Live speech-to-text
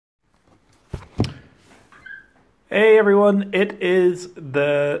Hey everyone, it is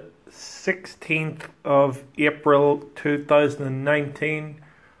the 16th of April 2019.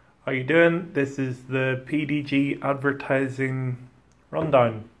 How you doing? This is the PDG advertising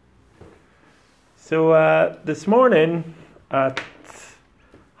rundown. So this morning at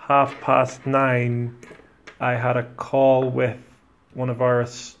 9:30, I had a call with one of our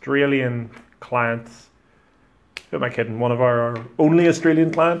Australian clients. Who am I kidding? One of our only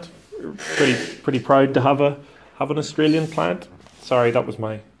Australian client. We're pretty proud to have an Australian client. Sorry, that was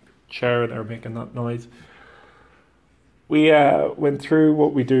my chair there making that noise. We went through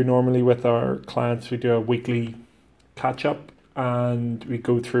what we do normally with our clients. We do a weekly catch up and we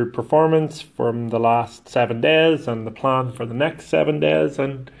go through performance from the last 7 days and the plan for the next 7 days.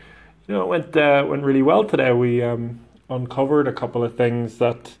 And it went really well today. We uncovered a couple of things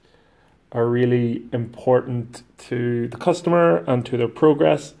that are really important to the customer and to their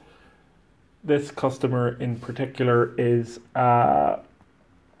progress. This customer in particular is an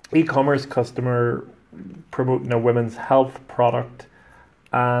e-commerce customer promoting a women's health product,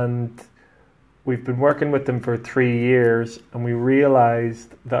 and we've been working with them for 3 years, and we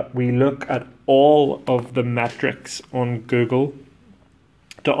realized that we look at all of the metrics on Google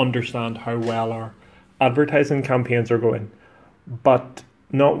to understand how well our advertising campaigns are going, but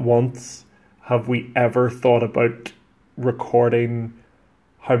not once have we ever thought about recording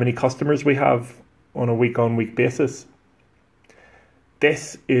how many customers we have on a week-on-week basis.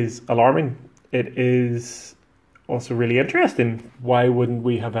 This is alarming. It is also really interesting. Why wouldn't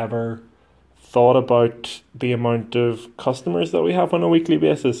we have ever thought about the amount of customers that we have on a weekly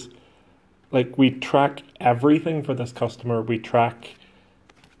basis? Like, we track everything for this customer. We track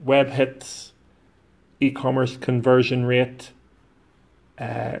web hits, e-commerce conversion rate,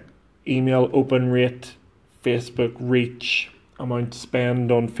 email open rate, Facebook reach, amount spent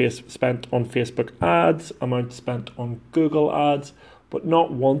on Facebook ads, amount spent on Google ads, but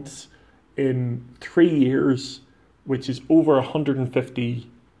not once in 3 years, which is over 150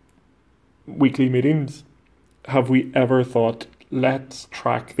 weekly meetings, have we ever thought, let's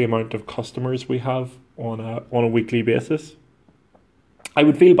track the amount of customers we have on a weekly basis. I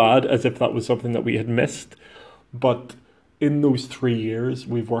would feel bad as if that was something that we had missed, but in those 3 years,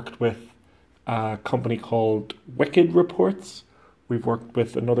 we've worked with a company called Wicked Reports. We've worked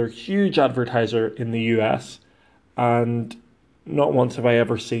with another huge advertiser in the US, and not once have I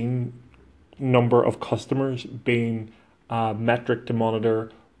ever seen number of customers being a metric to monitor,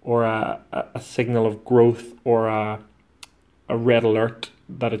 or a signal of growth, or a red alert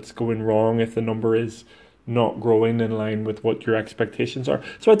that it's going wrong if the number is not growing in line with what your expectations are.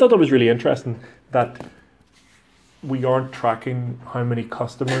 So I thought that was really interesting that we aren't tracking how many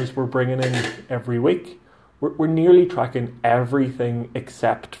customers we're bringing in every week. We're nearly tracking everything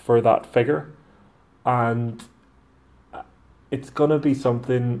except for that figure. And it's going to be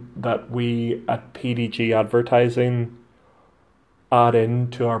something that we at PDG Advertising add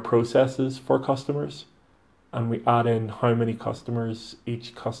into our processes for customers. And we add in how many customers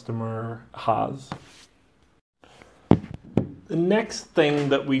each customer has. The next thing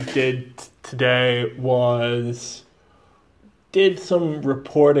that we did today was did some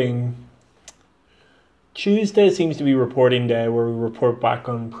reporting. Tuesday seems to be reporting day where we report back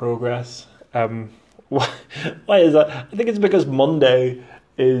on progress. Why is that? I think it's because Monday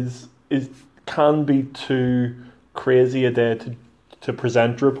can be too crazy a day to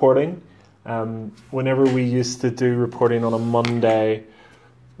present reporting. Whenever we used to do reporting on a Monday,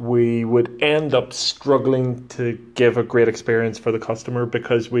 we would end up struggling to give a great experience for the customer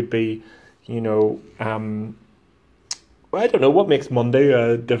because we'd be, I don't know what makes Monday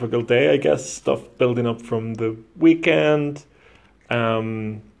a difficult day. I guess stuff building up from the weekend, a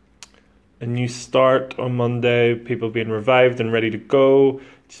new start on Monday, people being revived and ready to go.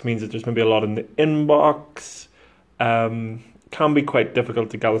 It just means that there's maybe a lot in the inbox. Can be quite difficult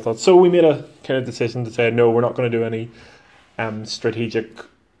to gather thoughts. So we made a kind of decision to say, no, we're not going to do any strategic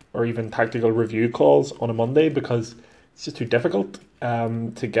or even tactical review calls on a Monday because it's just too difficult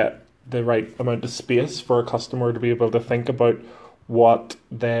to get the right amount of space for a customer to be able to think about what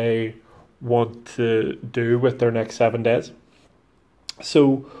they want to do with their next 7 days.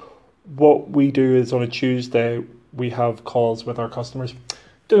 So what we do is on a Tuesday, we have calls with our customers.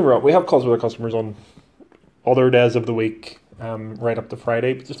 Don't get me wrong, we have calls with our customers on other days of the week, right up to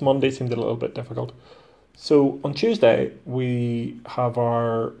Friday, but just Monday seemed a little bit difficult. So on Tuesday, we have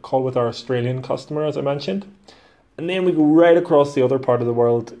our call with our Australian customer, as I mentioned. And then we go right across the other part of the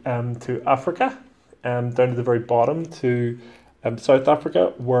world to Africa, down to the very bottom to South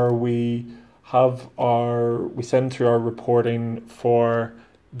Africa, where we send through our reporting for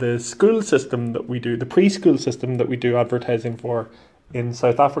the school system that we do, the preschool system that we do advertising for in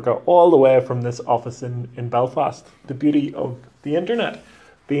South Africa, all the way from this office in Belfast. The beauty of the internet,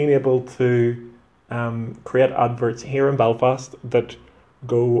 being able to create adverts here in Belfast that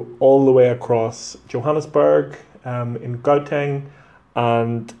go all the way across Johannesburg, in Gauteng,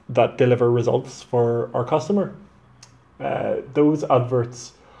 and that deliver results for our customer. Those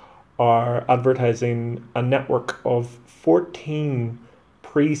adverts are advertising a network of 14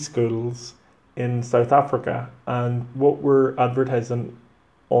 preschools in South Africa, and what we're advertising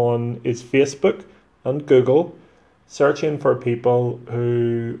on is Facebook and Google, searching for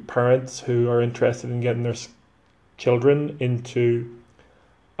parents who are interested in getting their children into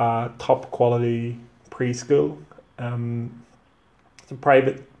a top quality preschool. It's a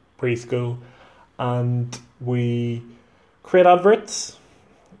private preschool, and we create adverts,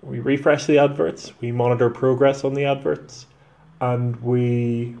 we refresh the adverts, we monitor progress on the adverts, and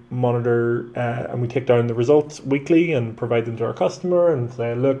we monitor and we take down the results weekly and provide them to our customer and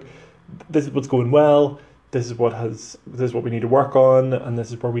say, look, this is what's going well, this is what we need to work on, and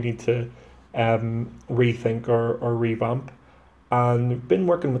this is where we need to rethink or revamp. And we've been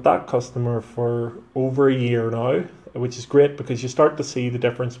working with that customer for over a year now, which is great because you start to see the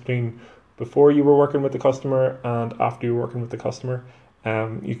difference between before you were working with the customer and after you were working with the customer.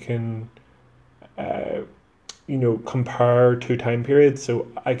 You can compare two time periods. So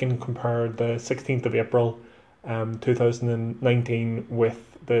I can compare the 16th of April 2019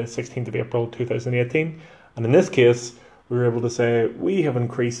 with the 16th of April 2018. And in this case, we were able to say we have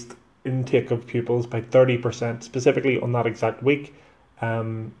increased intake of pupils by 30%, specifically on that exact week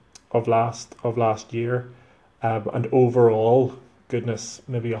of last year. And overall, goodness,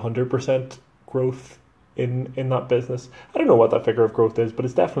 maybe 100% growth in that business. I don't know what that figure of growth is, but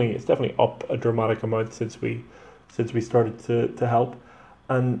it's definitely up a dramatic amount since we started to help.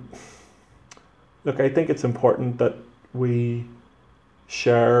 And look, I think it's important that we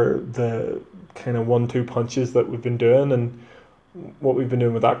share the kind of 1-2 punches that we've been doing. And what we've been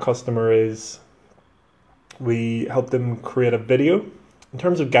doing with that customer is we helped them create a video. In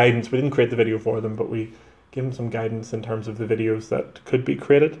terms of guidance, we didn't create the video for them, but we gave them some guidance in terms of the videos that could be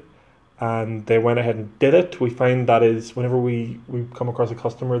created. And they went ahead and did it. We find that is whenever we come across a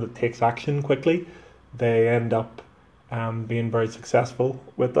customer that takes action quickly, they end up being very successful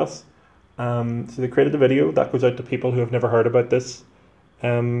with us. So they created the video that goes out to people who have never heard about this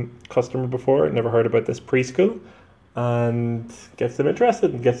customer before, never heard about this preschool, and gets them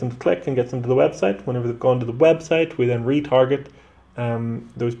interested and gets them to click and gets them to the website. Whenever they've gone to the website, we then retarget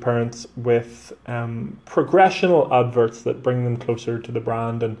those parents with progressional adverts that bring them closer to the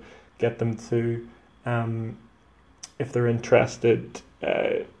brand and get them to, if they're interested,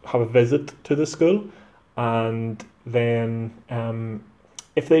 have a visit to the school. And then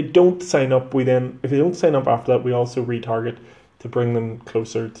if they don't sign up, after that, we also retarget to bring them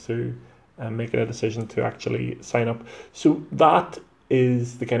closer to making a decision to actually sign up. So that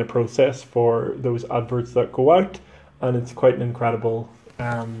is the kind of process for those adverts that go out, and it's quite an incredible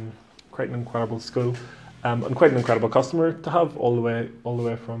school, and quite an incredible customer to have all the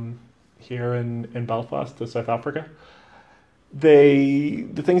way from here in Belfast to South Africa. The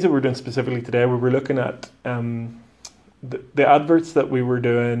things that we're doing specifically today, we were looking at the adverts that we were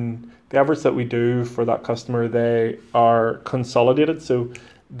doing. The adverts that we do for that customer, they are consolidated. So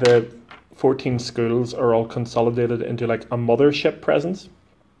the 14 schools are all consolidated into like a mothership presence.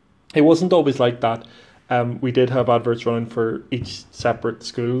 It wasn't always like that. We did have adverts running for each separate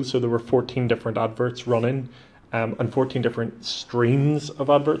school. So there were 14 different adverts running, and 14 different streams of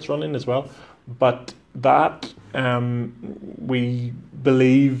adverts running as well. But that we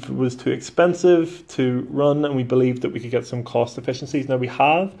believe was too expensive to run, and we believed that we could get some cost efficiencies. Now we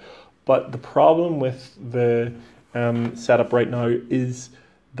have, but the problem with the setup right now is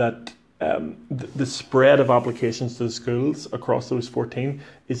that the spread of applications to the schools across those 14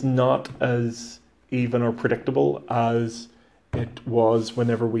 is not as even or predictable as it was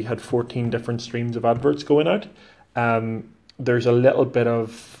whenever we had 14 different streams of adverts going out. There's a little bit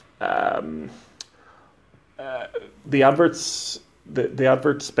of the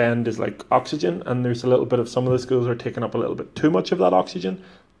advert spend is like oxygen, and there's a little bit of some of the schools are taking up a little bit too much of that oxygen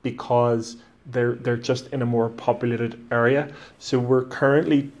because they're just in a more populated area. So we're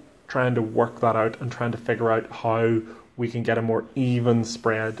currently trying to work that out and trying to figure out how we can get a more even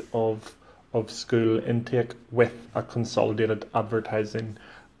spread of school intake with a consolidated advertising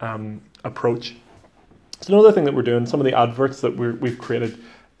approach. So another thing that we're doing, some of the adverts that we've created,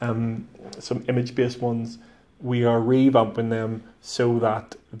 some image-based ones, we are revamping them so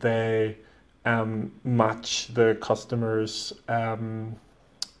that they match the customer's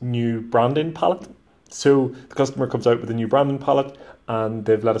new branding palette. So the customer comes out with a new branding palette and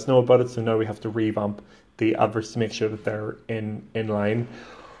they've let us know about it. So now we have to revamp the adverts to make sure that they're in line.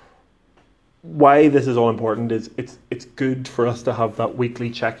 Why this is all important is it's good for us to have that weekly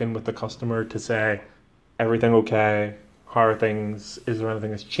check-in with the customer to say, everything okay? How are things? Is there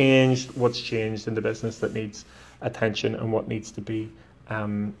anything that's changed? What's changed in the business that needs attention and what needs to be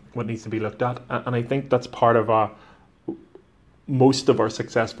looked at? And I think that's part of most of our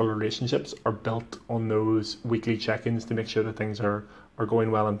successful relationships are built on those weekly check-ins to make sure that things are going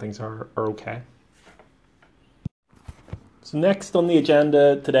well and things are okay. So next on the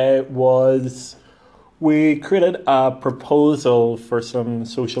agenda today was we created a proposal for some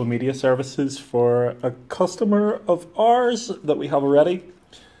social media services for a customer of ours that we have already.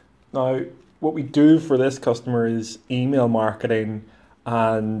 Now, what we do for this customer is email marketing,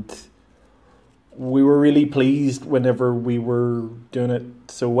 and we were really pleased whenever we were doing it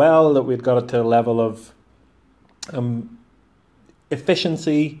so well that we'd got it to a level of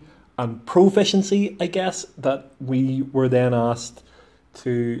efficiency and proficiency, I guess, that we were then asked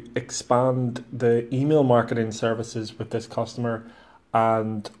to expand the email marketing services with this customer,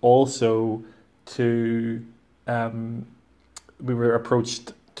 and also to we were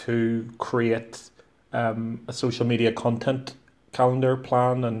approached to create a social media content calendar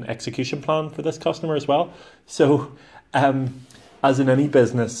plan and execution plan for this customer as well. So as in any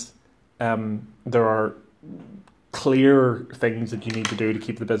business, there are clear things that you need to do to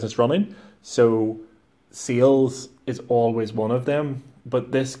keep the business running. So sales is always one of them,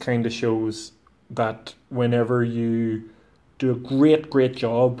 but this kind of shows that whenever you do a great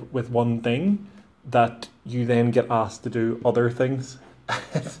job with one thing, that you then get asked to do other things.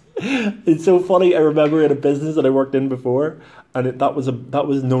 It's so funny. I remember in a business that I worked in before, and that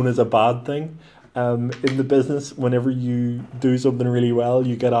was known as a bad thing. In the business, whenever you do something really well,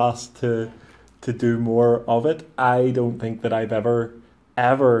 you get asked to do more of it. I don't think that I've ever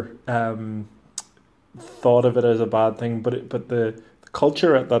thought of it as a bad thing, but the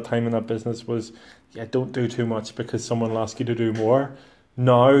culture at that time in that business was, don't do too much because someone will ask you to do more.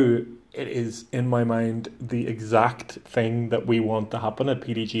 Now it is, in my mind, the exact thing that we want to happen at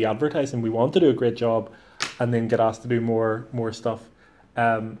PDG Advertising. We want to do a great job and then get asked to do more stuff.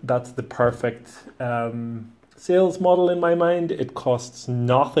 That's the perfect sales model in my mind. It costs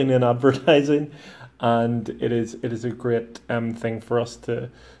nothing in advertising, and it is a great thing for us to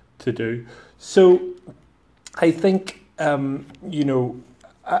do. So I think I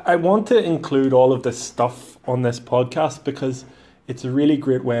want to include all of this stuff on this podcast because it's a really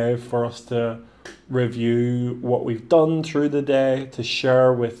great way for us to review what we've done through the day, to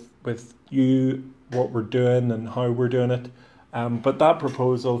share with you what we're doing and how we're doing it. But that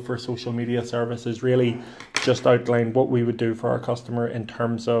proposal for social media services really just outlined what we would do for our customer in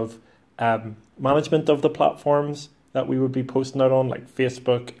terms of management of the platforms that we would be posting out on, like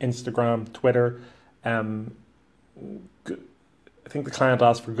Facebook, Instagram, Twitter. I think the client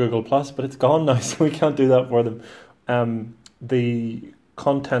asked for Google Plus, but it's gone now, so we can't do that for them. The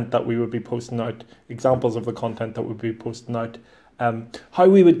content that we would be posting out, examples of the content that we'd be posting out, how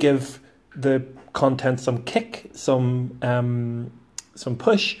we would give the content some kick, some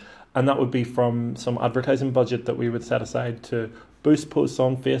push, and that would be from some advertising budget that we would set aside to boost posts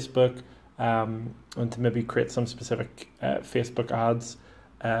on Facebook, and to maybe create some specific Facebook ads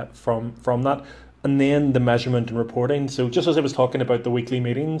from that. And then the measurement and reporting. So just as I was talking about the weekly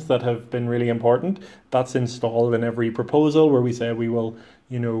meetings that have been really important, that's installed in every proposal where we say we will,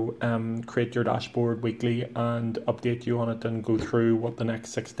 create your dashboard weekly and update you on it and go through what the next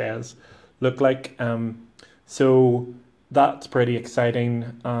 6 days look like. So that's pretty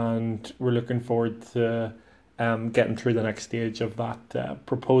exciting, and we're looking forward to getting through the next stage of that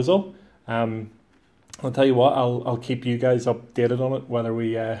proposal. I'll tell you what, I'll keep you guys updated on it, whether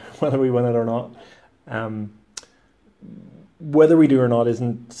we win it or not. Whether we do or not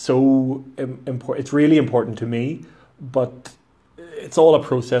isn't so important. It's really important to me, but it's all a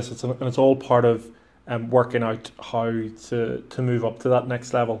process. And it's all part of working out how to move up to that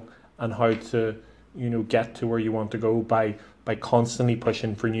next level and how to get to where you want to go by constantly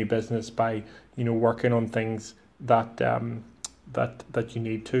pushing for new business, by working on things that you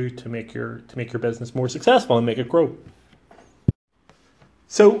need to make your business more successful and make it grow.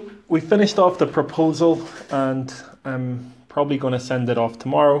 So we finished off the proposal, and I'm probably going to send it off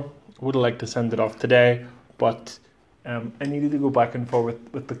tomorrow. I would like to send it off today, but I needed to go back and forth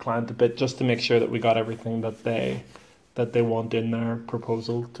with the client a bit just to make sure that we got everything that they want in their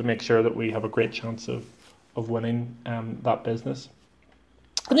proposal, to make sure that we have a great chance of winning that business.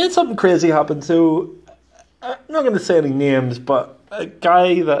 And then something crazy happened. So I'm not going to say any names, but a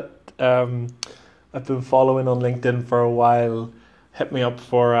guy that I've been following on LinkedIn for a while hit me up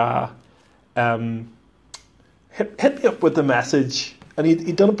for um, hit me up with a message, and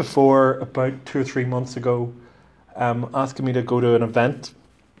he'd done it before about 2 or 3 months ago, asking me to go to an event.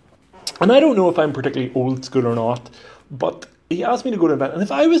 And I don't know if I'm particularly old school or not, but he asked me to go to an event. And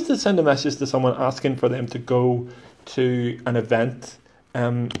if I was to send a message to someone asking for them to go to an event,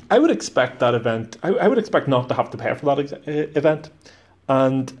 I would expect that event, I would expect not to have to pay for that event.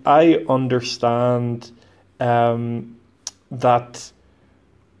 And I understand that,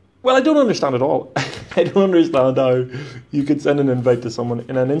 well, I don't understand at all. I don't understand how you could send an invite to someone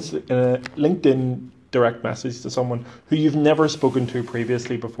in in a LinkedIn direct message to someone who you've never spoken to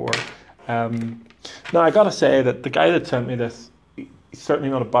previously before. Um, Now, I gotta say that the guy that sent me this, he's certainly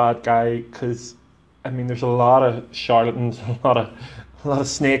not a bad guy, because I mean, there's a lot of charlatans, a lot of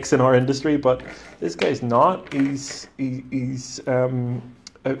snakes in our industry, but this guy's not. I've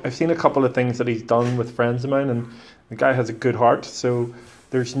seen a couple of things that he's done with friends of mine, and the guy has a good heart. So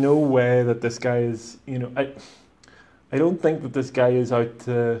there's no way that this guy is, I don't think that this guy is out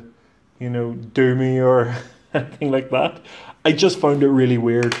to, do me or anything like that. I just found it really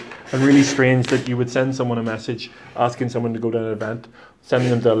weird and really strange that you would send someone a message asking someone to go to an event, sending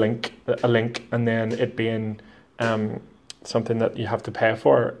them to a link, and then it being something that you have to pay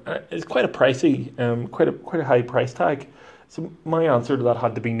for. It's quite a pricey, quite a high price tag. So my answer to that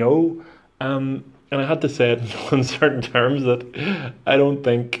had to be no. And I had to say it in uncertain terms that I don't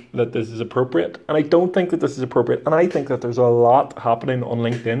think that this is appropriate. And I don't think that this is appropriate. And I think that there's a lot happening on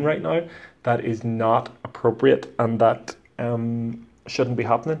LinkedIn right now that is not appropriate and that shouldn't be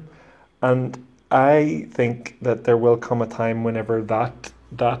happening. And I think that there will come a time whenever that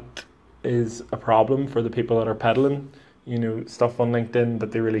is a problem for the people that are peddling, stuff on LinkedIn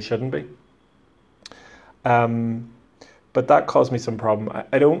that they really shouldn't be. Um, but that caused me some problem. I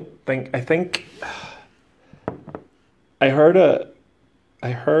think I heard a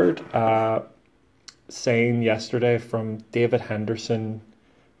saying yesterday from David Henderson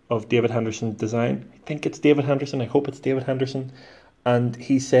of David Henderson Design. I think it's David Henderson. I hope it's David Henderson. And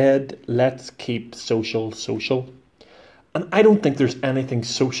he said, "Let's keep social social." And I don't think there's anything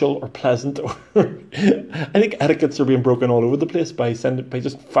social or pleasant, or I think etiquettes are being broken all over the place by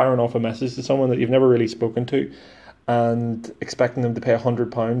just firing off a message to someone that you've never really spoken to, and expecting them to pay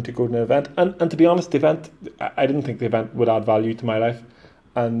 £100 to go to an event. And to be honest, I didn't think the event would add value to my life,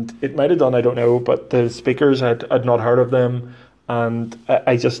 and it might have done. I don't know, but the speakers I'd not heard of them, and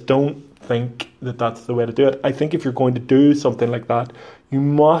I just don't think that that's the way to do it. I think if you're going to do something like that, you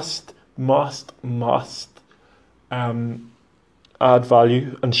must add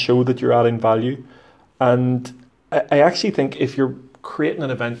value and show that you're adding value. And I actually think if you're creating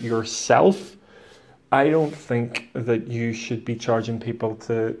an event yourself, I don't think that you should be charging people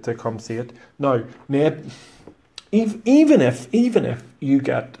to come see it. Now, even if you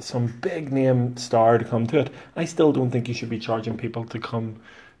get some big name star to come to it, I still don't think you should be charging people to come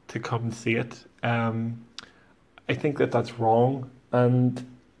see it. I think that that's wrong, and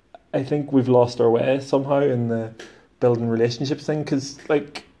I think we've lost our way somehow in the building relationships thing, because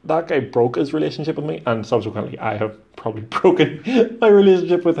like that guy broke his relationship with me, and subsequently I have probably broken my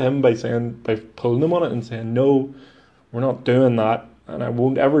relationship with him by pulling him on it and saying, no, we're not doing that, and I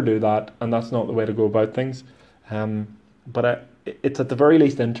won't ever do that, and that's not the way to go about things. But it's at the very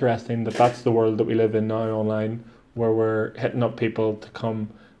least interesting that that's the world that we live in now online, where we're hitting up people to come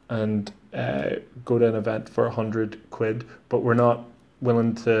and go to an event for £100, but we're not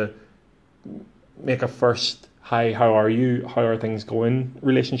willing to make a first "Hi, how are you? How are things going?"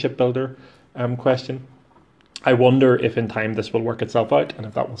 relationship builder question. I wonder if in time this will work itself out, and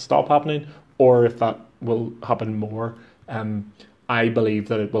if that will stop happening, or if that will happen more. I believe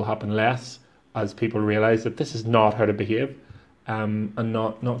that it will happen less as people realise that this is not how to behave, and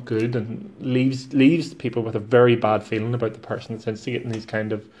not good, and leaves people with a very bad feeling about the person that's instigating these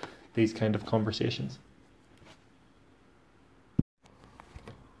kind of conversations.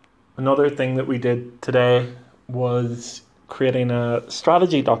 Another thing that we did today was creating a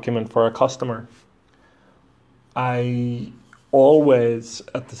strategy document for a customer. I always,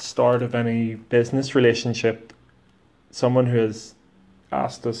 at the start of any business relationship, someone who has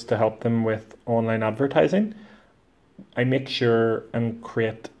asked us to help them with online advertising, I make sure and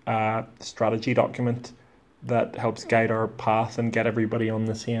create a strategy document that helps guide our path and get everybody on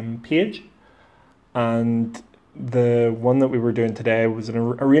the same page. And the one that we were doing today was a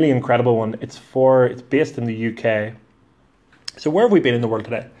really incredible one. It's based in the UK. So where have we been in the world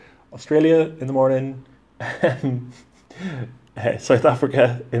today? Australia in the morning, South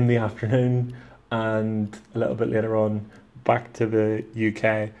Africa in the afternoon, and a little bit later on back to the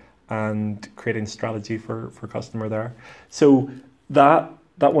UK and creating strategy for customer there. So that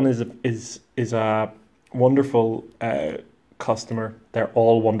one is a wonderful customer. They're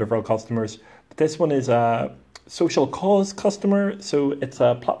all wonderful customers. But this one is a social cause customer. So it's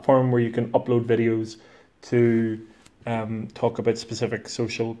a platform where you can upload videos to talk about specific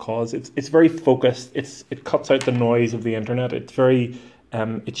social cause. It's very focused. It cuts out the noise of the internet. It's very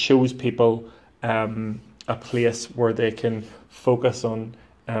it shows people a place where they can focus on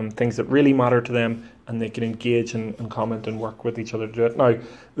things that really matter to them, and they can engage and comment and work with each other to do it. Now,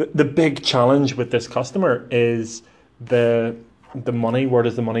 the big challenge with this customer is the money. Where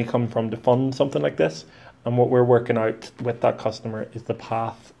does the money come from to fund something like this? And what we're working out with that customer is the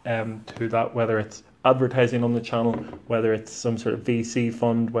path to that, whether it's advertising on the channel, whether it's some sort of VC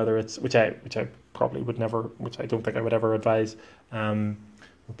fund, whether it's which I probably would never, which I don't think I would ever advise.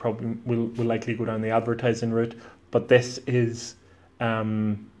 We'll probably will likely go down the advertising route, but this is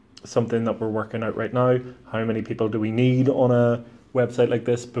something that we're working out right now. How many people do we need on a website like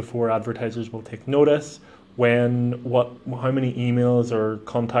this before advertisers will take notice? How many emails or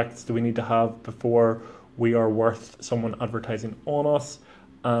contacts do we need to have before we are worth someone advertising on us?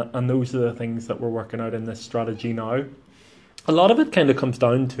 And those are the things that we're working out in this strategy now. A lot of it kind of comes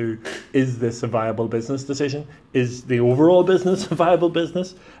down to, is this a viable business decision? Is the overall business a viable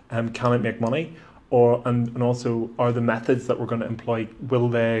business? Can it make money? And also, are the methods that we're going to employ, will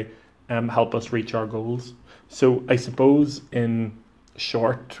they help us reach our goals? So I suppose in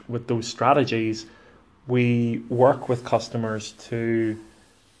short, with those strategies, we work with customers to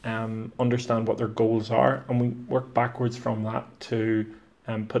understand what their goals are, and we work backwards from that to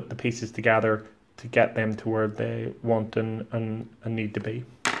put the pieces together to get them to where they want and need to be.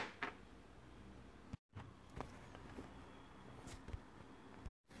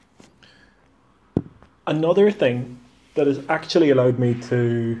 Another thing that has actually allowed me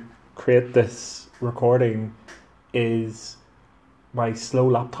to create this recording is my slow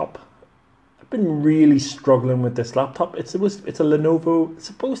laptop. I've been really struggling with this laptop. It's a Lenovo. It's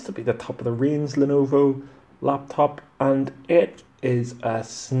supposed to be the top of the range Lenovo laptop, and it is a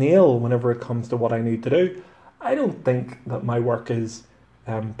snail whenever it comes to what I need to do. I don't think that my work is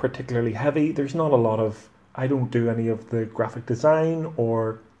particularly heavy. There's not a lot of, I don't do any of the graphic design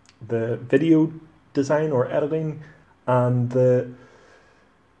or the video design or editing, and the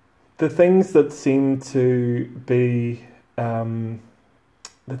things that seem to be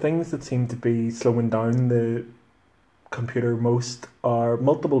slowing down the computer most are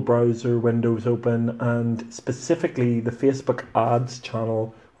multiple browser windows open, and specifically the Facebook ads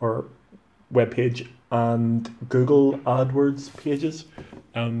channel or webpage and Google AdWords pages.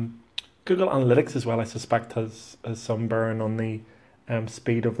 Google Analytics as well, I suspect, has some bearing on the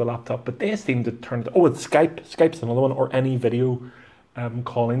speed of the laptop, but they seem to turn it. Oh, it's Skype. Skype's another one, or any video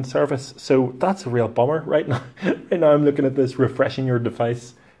calling service. So that's a real bummer right now. Right now I'm looking at this refreshing your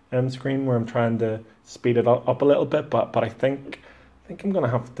device screen where I'm trying to speed it up a little bit, but I think I'm going to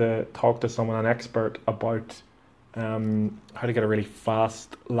have to talk to someone, an expert, about how to get a really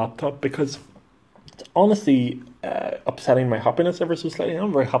fast laptop, because it's honestly upsetting my happiness ever so slightly. I'm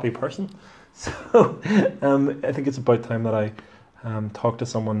a very happy person, so I think it's about time that I talk to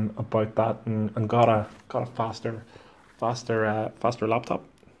someone about that and got a faster laptop.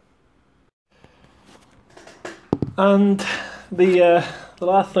 And the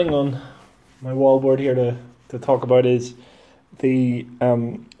last thing on my wallboard here to talk about is the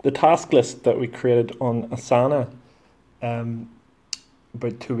task list that we created on Asana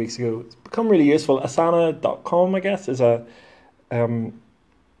about 2 weeks ago. It's become really useful. Asana.com, I guess, is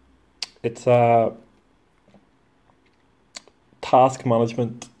it's a task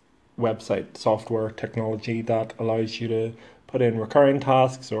management website software technology that allows you to put in recurring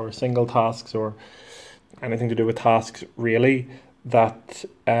tasks or single tasks or anything to do with tasks, really, that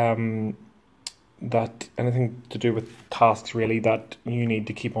anything to do with tasks really that you need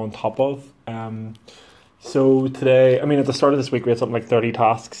to keep on top of. So today, I mean, at the start of this week, we had something like 30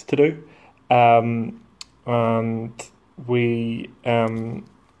 tasks to do, and we had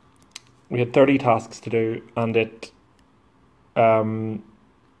 30 tasks to do, and it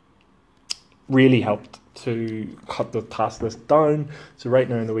really helped to cut the task list down. So right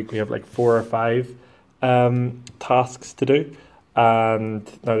now in the week we have like 4 or 5 tasks to do, and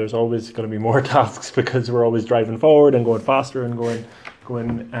now there's always going to be more tasks because we're always driving forward and going faster and going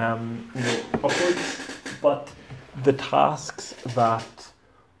upwards. But the tasks that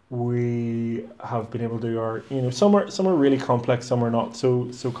we have been able to do are, some are really complex, some are not so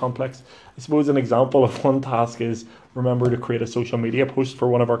complex. I suppose an example of one task is remember to create a social media post for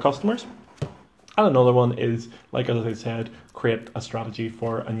one of our customers. And another one is, like as I said, create a strategy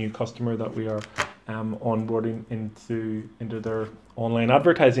for a new customer that we are onboarding into their online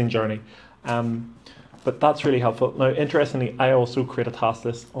advertising journey. But that's really helpful. Now, interestingly, I also create a task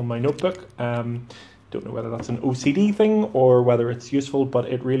list on my notebook. Don't know whether that's an OCD thing or whether it's useful, but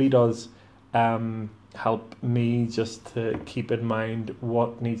it really does help me just to keep in mind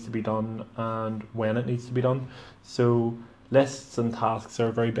what needs to be done and when it needs to be done. So lists and tasks are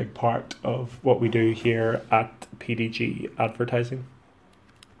a very big part of what we do here at PDG Advertising.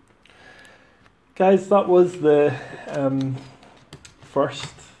 Guys, that was the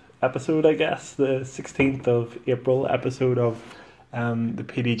first episode, I guess, the 16th of April episode of the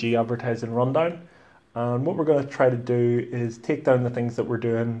PDG Advertising Rundown. And what we're going to try to do is take down the things that we're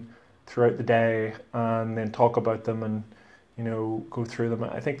doing throughout the day and then talk about them and, go through them.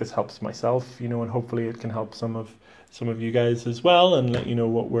 I think this helps myself, and hopefully it can help some of you guys as well, and let you know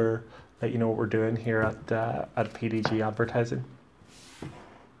what we're doing here at PDG Advertising.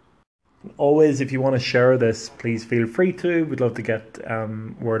 Always, if you want to share this, please feel free to. We'd love to get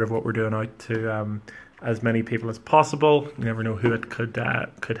word of what we're doing out to as many people as possible. You never know who it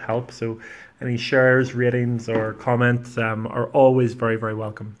could help. So any shares, ratings, or comments are always very, very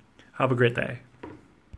welcome. Have a great day.